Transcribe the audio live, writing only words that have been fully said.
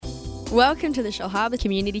Welcome to the Shellharbour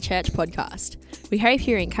Community Church podcast. We hope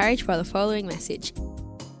you're encouraged by the following message.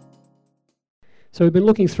 So we've been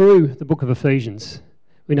looking through the book of Ephesians.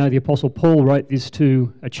 We know the Apostle Paul wrote this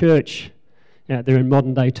to a church out there in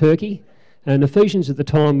modern-day Turkey, and Ephesians at the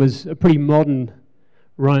time was a pretty modern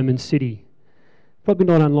Roman city. Probably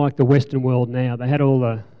not unlike the Western world now. They had all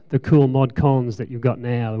the cool mod cons that you've got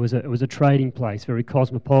now. It was a trading place, very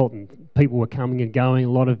cosmopolitan. People were coming and going,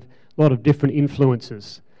 a lot of different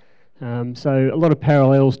influences. So a lot of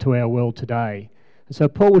parallels to our world today. And so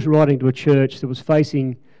Paul was writing to a church that was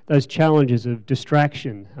facing those challenges of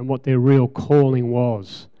distraction and what their real calling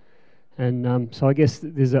was. And so I guess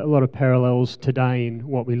there's a lot of parallels today in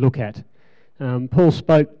what we look at. Paul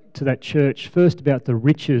spoke to that church first about the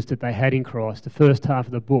riches that they had in Christ. The first half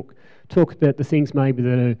of the book talks about the things maybe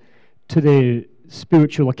that are to their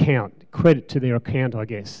spiritual account, credit to their account, I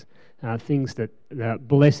guess. Things that,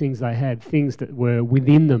 blessings they had, things that were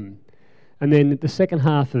within them. And then the second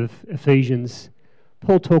half of Ephesians,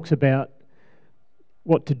 Paul talks about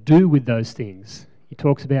what to do with those things. He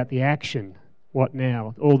talks about the action, what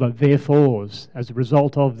now, all the therefores as a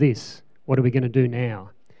result of this. What are we going to do now?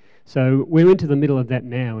 So we're into the middle of that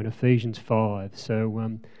now in Ephesians 5.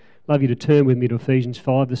 So love you to turn with me to Ephesians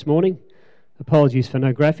 5 this morning. Apologies for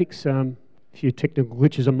no graphics. A few technical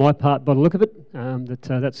glitches on my part by the look of it.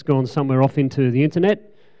 That's gone somewhere off into the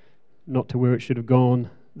internet, not to where it should have gone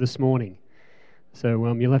this morning.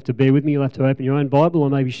 So you'll have to bear with me. You'll have to open your own Bible or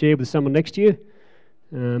maybe share with someone next to you.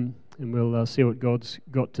 And we'll see what God's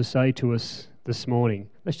got to say to us this morning.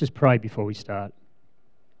 Let's just pray before we start.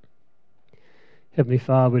 Heavenly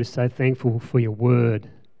Father, we're just so thankful for your word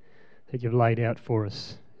that you've laid out for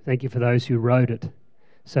us. Thank you for those who wrote it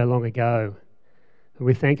so long ago. And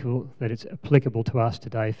we're thankful that it's applicable to us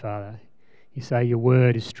today, Father. You say your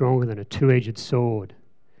word is stronger than a two-edged sword.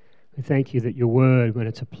 We thank you that your word, when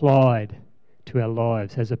it's applied to our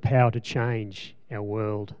lives, has a power to change our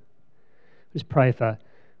world. Just pray for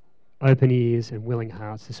open ears and willing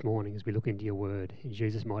hearts this morning as we look into your word. In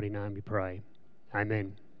Jesus' mighty name we pray.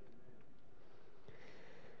 Amen.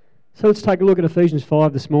 So let's take a look at Ephesians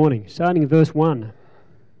 5 this morning, starting in verse 1.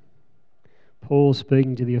 Paul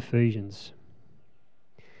speaking to the Ephesians.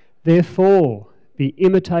 Therefore, be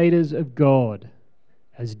imitators of God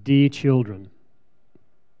as dear children,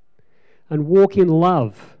 and walk in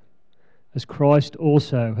love as Christ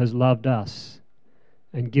also has loved us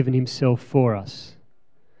and given himself for us,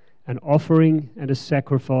 an offering and a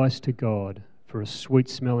sacrifice to God for a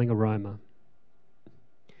sweet-smelling aroma.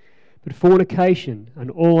 But fornication and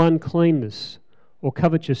all uncleanness or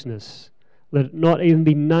covetousness, let it not even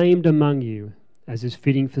be named among you, as is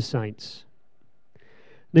fitting for saints.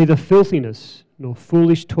 Neither filthiness, nor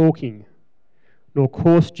foolish talking, nor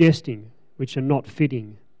coarse jesting, which are not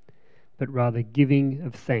fitting, but rather giving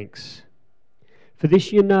of thanks. For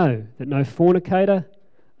this you know, that no fornicator,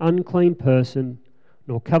 unclean person,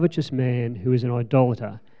 nor covetous man who is an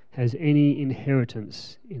idolater has any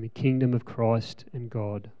inheritance in the kingdom of Christ and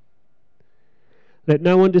God. Let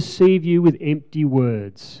no one deceive you with empty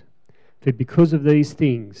words, for because of these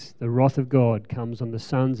things the wrath of God comes on the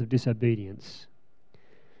sons of disobedience.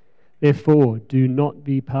 Therefore, do not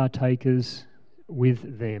be partakers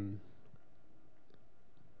with them.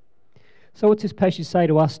 So what's this passage say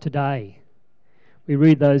to us today? We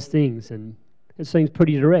read those things and it seems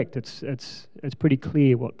pretty direct. It's pretty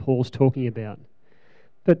clear what Paul's talking about.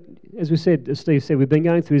 But as Steve said, we've been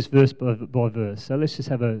going through this verse by verse. So let's just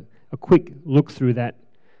have a quick look through that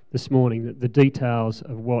this morning, the details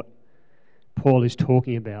of what Paul is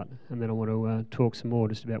talking about. And then I want to talk some more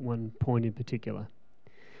just about one point in particular.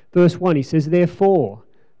 Verse 1, he says, therefore.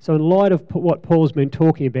 So in light of what Paul's been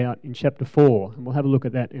talking about in chapter 4, and we'll have a look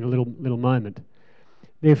at that in a little moment.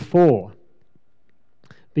 Therefore,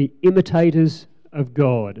 be imitators of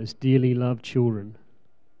God as dearly loved children.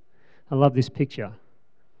 I love this picture.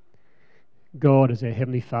 God as our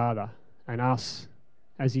Heavenly Father and us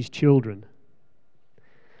as his children.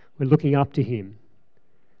 We're looking up to him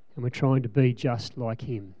and we're trying to be just like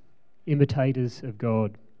him, imitators of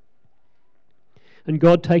God. And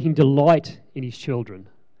God taking delight in his children,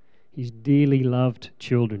 his dearly loved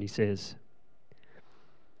children, he says.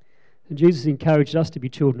 And Jesus encouraged us to be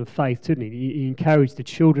children of faith, didn't he? He encouraged the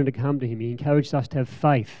children to come to him. He encouraged us to have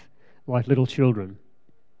faith like little children.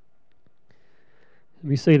 And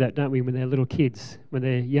we see that, don't we, when they're little kids, when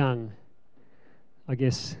they're young. I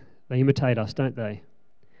guess they imitate us, don't they?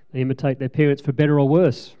 They imitate their parents for better or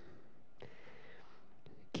worse.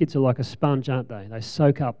 Kids are like a sponge, aren't they? They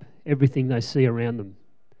soak up everything they see around them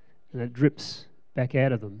and it drips back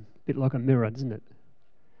out of them, a bit like a mirror, doesn't it?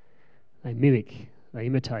 They mimic, they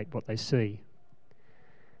imitate what they see.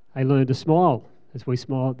 They learn to smile as we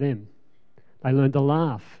smile at them. They learn to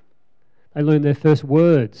laugh. They learn their first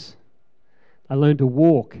words. They learn to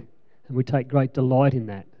walk, and we take great delight in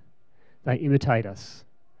that. They imitate us.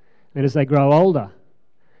 And as they grow older,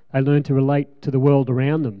 they learn to relate to the world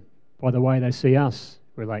around them by the way they see us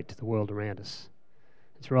relate to the world around us.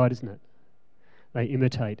 It's right, isn't it? They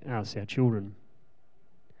imitate us, our children.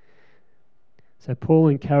 So Paul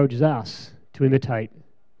encourages us to imitate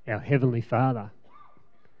our Heavenly Father.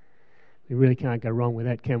 We really can't go wrong with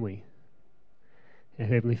that, can we?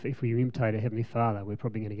 If we imitate our Heavenly Father, we're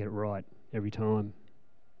probably going to get it right every time.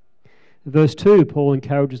 In verse 2, Paul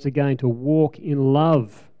encourages again to walk in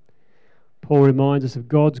love. Paul reminds us of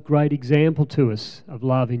God's great example to us of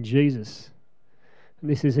love in Jesus. And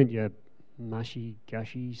this isn't your mushy,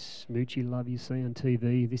 gushy, smoochy love you see on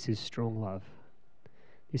TV. This is strong love.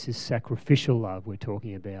 This is sacrificial love we're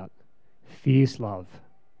talking about. Fierce love.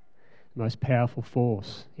 The most powerful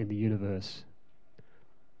force in the universe.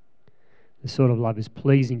 This sort of love is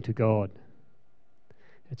pleasing to God.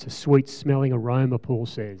 It's a sweet-smelling aroma, Paul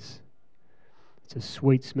says. It's a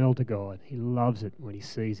sweet smell to God. He loves it when he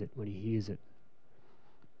sees it, when he hears it.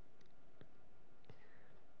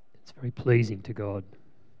 It's very pleasing to God.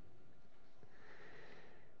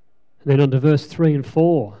 And then on to verse 3 and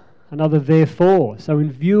 4, another therefore. So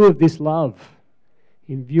in view of this love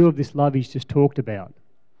he's just talked about,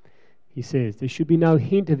 he says, there should be no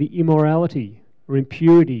hint of immorality or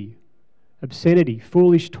impurity, obscenity,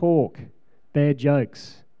 foolish talk, bad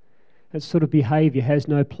jokes. That sort of behaviour has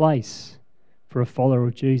no place for a follower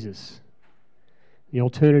of Jesus. The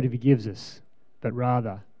alternative he gives us, but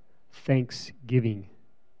rather thanksgiving.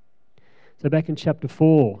 So back in chapter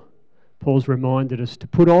 4, Paul's reminded us to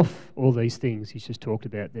put off all these things he's just talked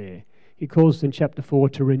about there. He calls in chapter 4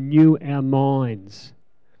 to renew our minds,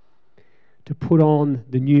 to put on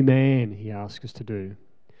the new man, he asks us to do,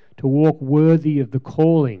 to walk worthy of the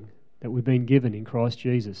calling that we've been given in Christ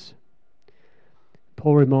Jesus.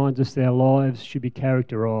 Paul reminds us that our lives should be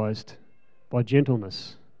characterised by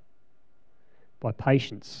gentleness, by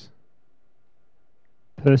patience,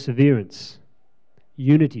 perseverance,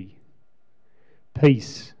 unity,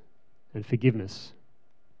 peace, and forgiveness.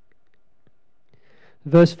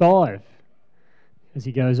 Verse 5, as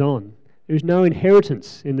he goes on, there is no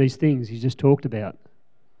inheritance in these things he's just talked about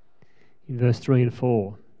in verse 3 and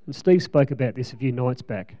 4. And Steve spoke about this a few nights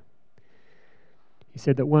back. He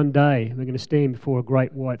said that one day we're going to stand before a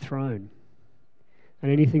great white throne,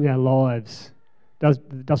 and anything in our lives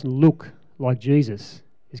that doesn't look like Jesus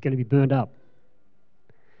is going to be burned up.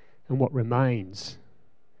 And what remains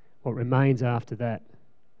after that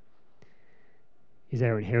is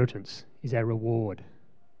our inheritance, is our reward.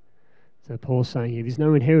 So Paul's saying here, there's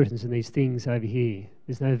no inheritance in these things over here.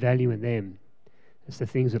 There's no value in them. It's the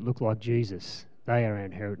things that look like Jesus. They are our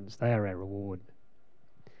inheritance. They are our reward.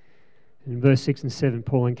 In verse 6 and 7,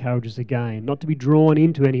 Paul encourages again not to be drawn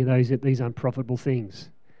into any of these unprofitable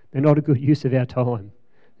things. They're not a good use of our time.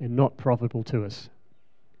 They're not profitable to us.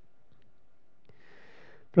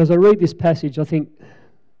 But as I read this passage, I think,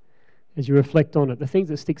 as you reflect on it, the thing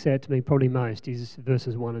that sticks out to me probably most is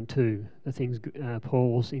verses 1 and 2, the things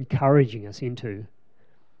Paul's encouraging us into,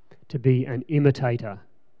 to be an imitator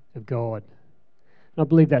of God. And I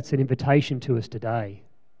believe that's an invitation to us today.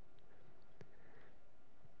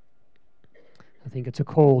 I think it's a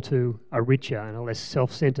call to a richer and a less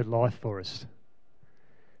self-centred life for us.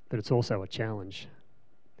 But it's also a challenge.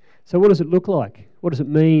 So what does it look like? What does it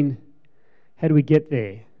mean? How do we get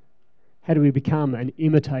there? How do we become an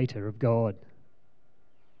imitator of God?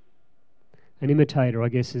 An imitator, I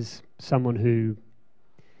guess, is someone who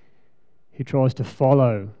tries to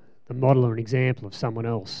follow the model or an example of someone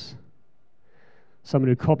else. Someone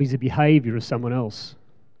who copies the behaviour of someone else.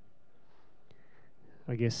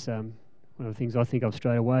 I guess one of the things I think of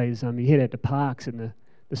straight away is you head out to parks at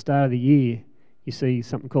the start of the year, you see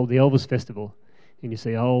something called the Elvis Festival, and you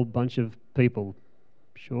see a whole bunch of people,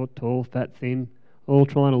 short, tall, fat, thin, all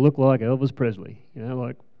trying to look like Elvis Presley, in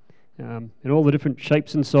all the different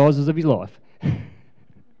shapes and sizes of his life.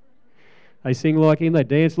 They sing like him, they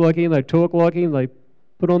dance like him, they talk like him, they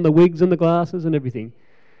put on the wigs and the glasses and everything.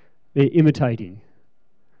 They're imitating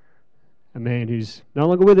a man who's no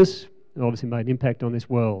longer with us, obviously made an impact on this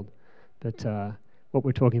world. But what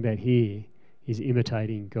we're talking about here is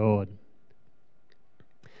imitating God.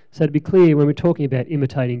 So to be clear, when we're talking about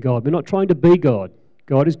imitating God, we're not trying to be God.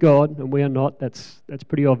 God is God, and we are not. That's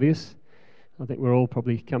pretty obvious. I think we're all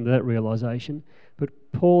probably come to that realisation. But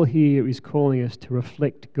Paul here is calling us to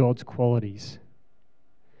reflect God's qualities,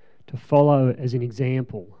 to follow as an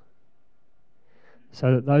example,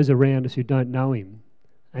 so that those around us who don't know him,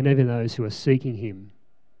 and even those who are seeking him,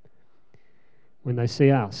 when they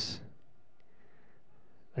see us,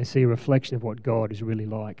 they see a reflection of what God is really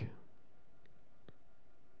like.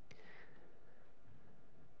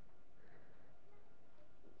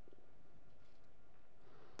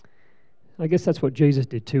 I guess that's what Jesus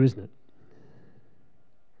did too, isn't it?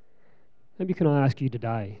 Maybe can I ask you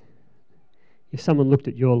today, if someone looked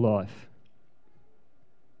at your life,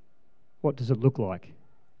 what does it look like?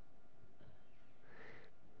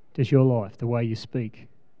 Does your life, the way you speak,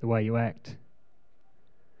 the way you act,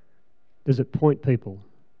 does it point people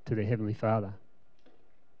to their Heavenly Father?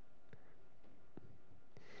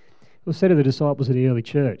 It was said of the disciples of the early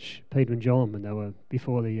church, Peter and John, when they were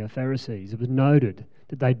before the Pharisees, it was noted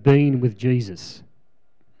that they'd been with Jesus.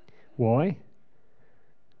 Why?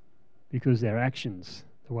 Because their actions,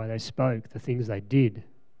 the way they spoke, the things they did,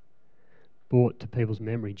 brought to people's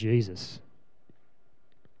memory Jesus.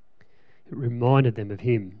 It reminded them of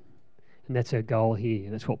Him. And that's our goal here.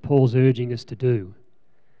 That's what Paul's urging us to do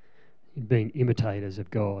in being imitators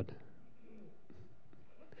of God.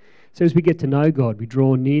 So as we get to know God, we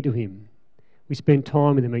draw near to Him. We spend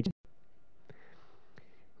time with Him each day.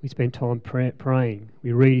 We spend time praying.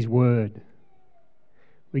 We read His Word.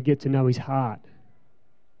 We get to know His heart.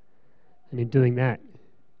 And in doing that,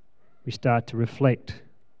 we start to reflect.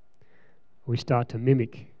 We start to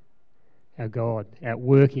mimic our God,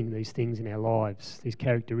 outworking these things in our lives, these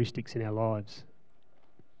characteristics in our lives.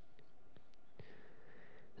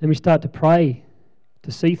 Then we start to pray,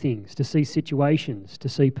 to see things, to see situations, to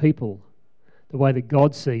see people the way that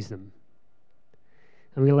God sees them.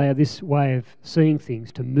 And we allow this way of seeing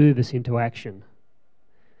things to move us into action,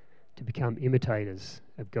 to become imitators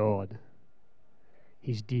of God,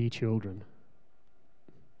 His dear children.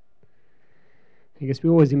 I guess we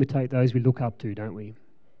always imitate those we look up to, don't we?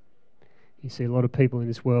 You see a lot of people in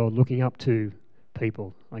this world looking up to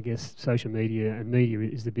people. I guess social media and media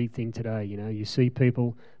is the big thing today. You know, you see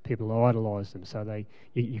people idolise them. So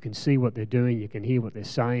you can see what they're doing, you can hear what they're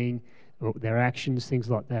saying, or their actions, things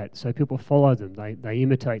like that. So people follow them, they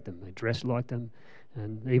imitate them, they dress like them.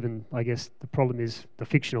 And even, I guess, the problem is the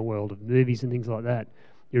fictional world of movies and things like that.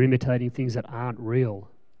 You're imitating things that aren't real.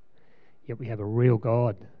 Yet we have a real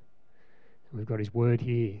God. And we've got His Word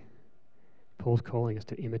here. Paul's calling us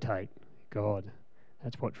to imitate God.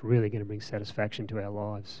 That's what's really going to bring satisfaction to our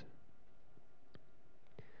lives.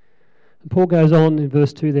 And Paul goes on in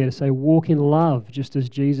verse 2 there to say, walk in love just as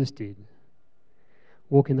Jesus did.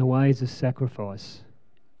 Walk in the ways of sacrifice.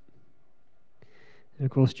 And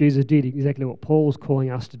of course, Jesus did exactly what Paul's calling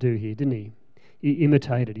us to do here, didn't he? He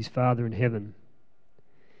imitated His Father in heaven.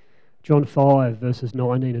 John 5, verses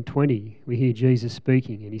 19 and 20, we hear Jesus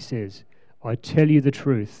speaking, and He says, I tell you the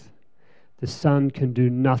truth, the Son can do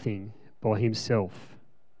nothing by Himself.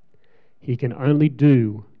 He can only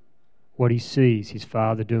do what He sees His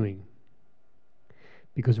Father doing.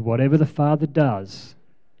 Because whatever the Father does,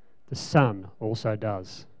 the Son also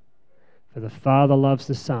does. For the Father loves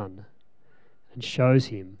the Son and shows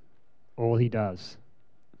Him all He does.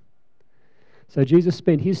 So Jesus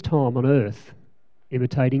spent His time on earth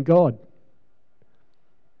imitating God.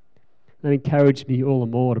 That encouraged me all the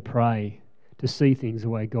more to pray, to see things the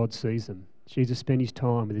way God sees them. Jesus spent His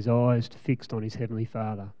time with His eyes fixed on His Heavenly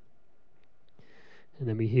Father. And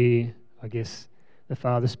then we hear, I guess, the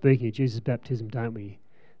Father speaking at Jesus' baptism, don't we?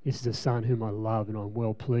 This is the Son whom I love and I'm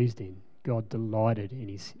well pleased in. God delighted in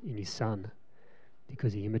his Son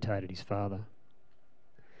because He imitated His Father.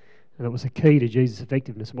 And that was the key to Jesus'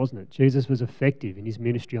 effectiveness, wasn't it? Jesus was effective in His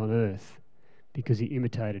ministry on earth because He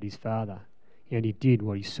imitated His Father. And He did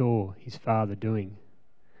what He saw His Father doing.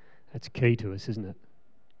 That's key to us, isn't it?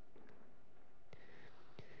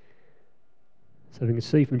 So we can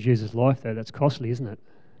see from Jesus' life, though, that's costly, isn't it?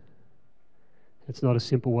 It's not a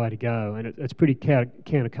simple way to go, and it's pretty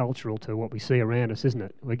countercultural to what we see around us, isn't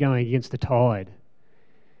it? We're going against the tide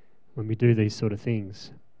when we do these sort of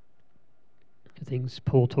things. The things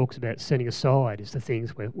Paul talks about setting aside is the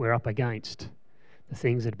things we're up against, the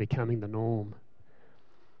things that are becoming the norm.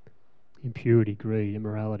 Impurity, greed,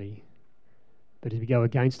 immorality. But if we go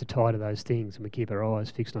against the tide of those things and we keep our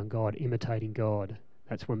eyes fixed on God, imitating God,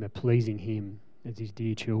 that's when we're pleasing Him as His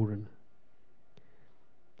dear children.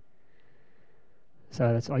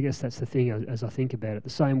 So I guess that's the thing as I think about it. The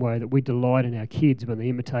same way that we delight in our kids when they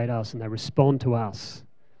imitate us and they respond to us,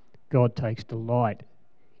 God takes delight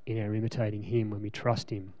in our imitating Him when we trust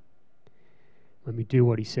Him, when we do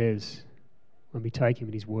what He says, when we take Him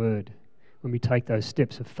at His word, when we take those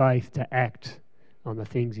steps of faith to act on the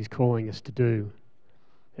things He's calling us to do.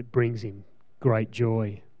 It brings Him great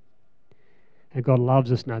joy. And God loves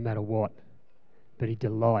us no matter what, but He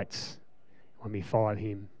delights when we follow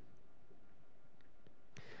Him.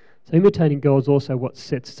 So imitating God is also what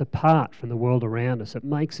sets us apart from the world around us. It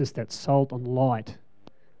makes us that salt and light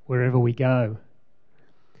wherever we go.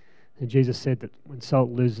 And Jesus said that when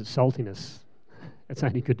salt loses its saltiness, it's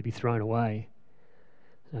only good to be thrown away.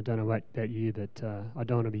 And I don't know about you, but I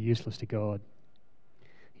don't want to be useless to God.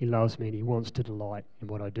 He loves me and He wants to delight in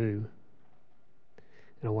what I do.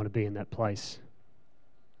 And I want to be in that place.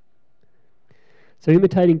 So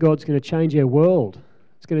imitating God's going to change our world.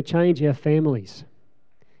 It's going to change our families,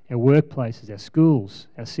 our workplaces, our schools,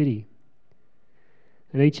 our city.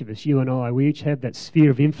 And each of us, you and I, we each have that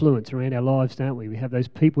sphere of influence around our lives, don't we? We have those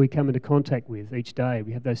people we come into contact with each day.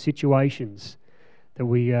 We have those situations that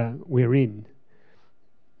we're in,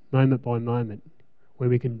 moment by moment, where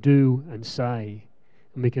we can do and say,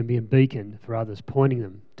 and we can be a beacon for others, pointing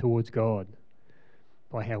them towards God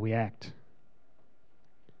by how we act.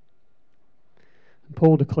 And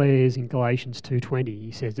Paul declares in Galatians 2:20,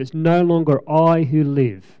 he says, "It's no longer I who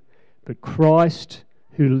live, but Christ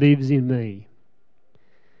who lives in me."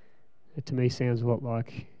 That to me sounds a lot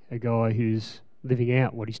like a guy who's living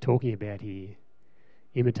out what he's talking about here,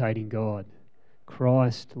 imitating God.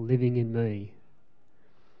 Christ living in me.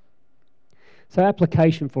 So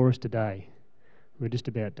application for us today. We're just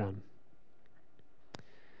about done.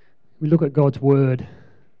 We look at God's word,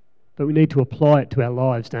 but we need to apply it to our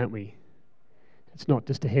lives, don't we? It's not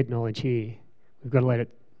just a head knowledge here. We've got to let it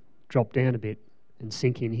drop down a bit and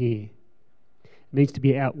sink in here. It needs to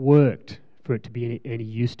be outworked for it to be any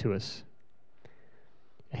use to us.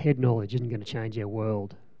 A head knowledge isn't going to change our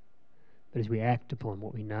world, but as we act upon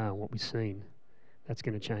what we know and what we've seen, that's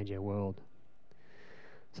going to change our world.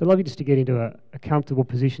 So I'd love you just to get into a comfortable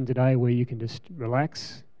position today where you can just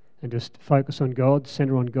relax and just focus on God,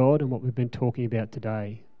 centre on God and what we've been talking about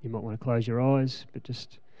today. You might want to close your eyes, but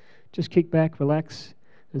just kick back, relax,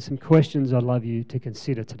 and some questions I'd love you to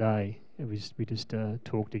consider today as we just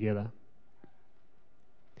talk together.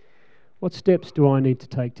 What steps do I need to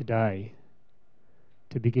take today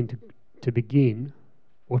to begin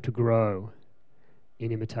or to grow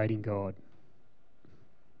in imitating God?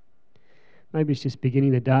 Maybe it's just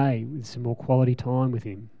beginning the day with some more quality time with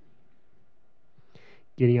Him.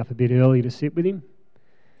 Getting up a bit early to sit with Him.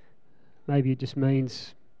 Maybe it just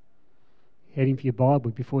means heading for your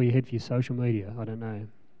Bible before you head for your social media. I don't know.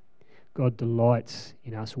 God delights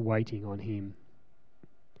in us waiting on Him.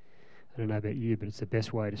 I don't know about you, but it's the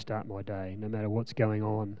best way to start my day. No matter what's going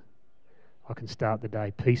on, I can start the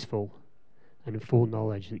day peaceful and in full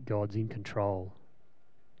knowledge that God's in control.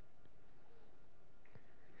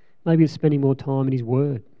 Maybe it's spending more time in His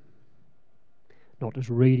Word, not just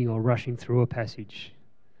reading or rushing through a passage,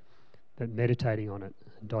 but meditating on it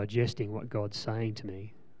and digesting what God's saying to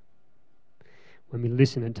me. When we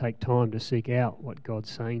listen and take time to seek out what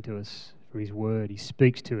God's saying to us from His Word, He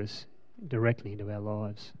speaks to us directly into our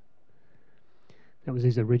lives. That was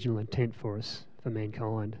His original intent for us, for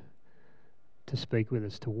mankind, to speak with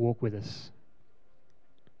us, to walk with us.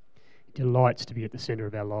 He delights to be at the centre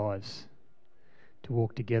of our lives, to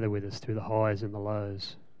walk together with us through the highs and the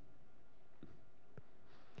lows.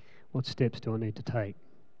 What steps do I need to take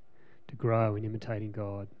to grow in imitating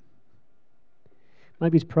God?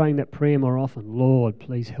 Maybe it's praying that prayer more often. Lord,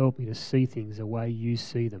 please help me to see things the way you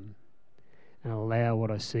see them and allow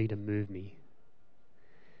what I see to move me.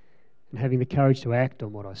 And having the courage to act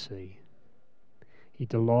on what I see. He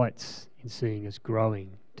delights in seeing us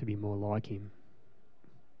growing to be more like Him.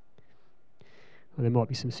 Well, there might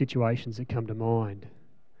be some situations that come to mind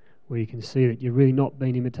where you can see that you've really not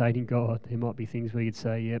been imitating God. There might be things where you'd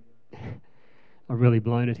say, yep, I've really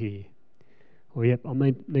blown it here. Or yep, I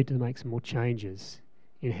need to make some more changes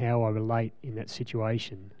in how I relate in that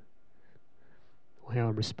situation or how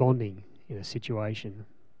I'm responding in a situation.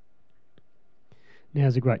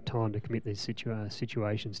 Now's a great time to commit these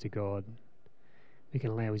situations to God. We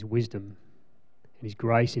can allow His wisdom and His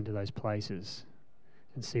grace into those places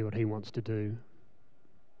and see what He wants to do.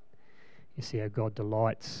 You see how God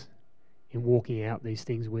delights in walking out these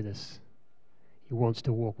things with us. He wants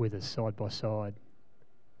to walk with us side by side.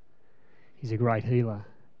 He's a great healer,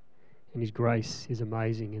 and His grace is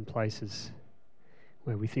amazing in places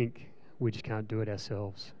where we think we just can't do it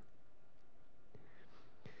ourselves.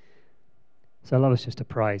 So I love us just to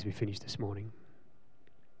pray as we finish this morning.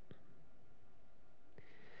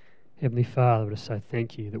 Heavenly Father, I want to say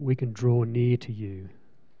thank you that we can draw near to you.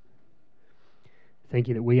 Thank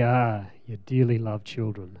you that we are your dearly loved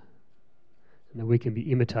children and that we can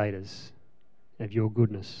be imitators of your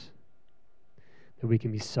goodness, that we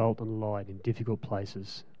can be salt and light in difficult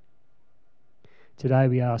places. Today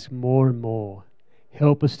we ask more and more,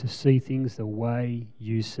 help us to see things the way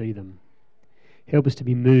you see them. Help us to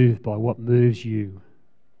be moved by what moves you.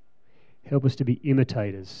 Help us to be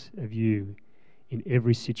imitators of you in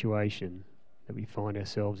every situation that we find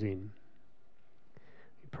ourselves in.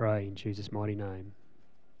 We pray in Jesus' mighty name.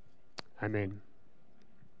 Amen.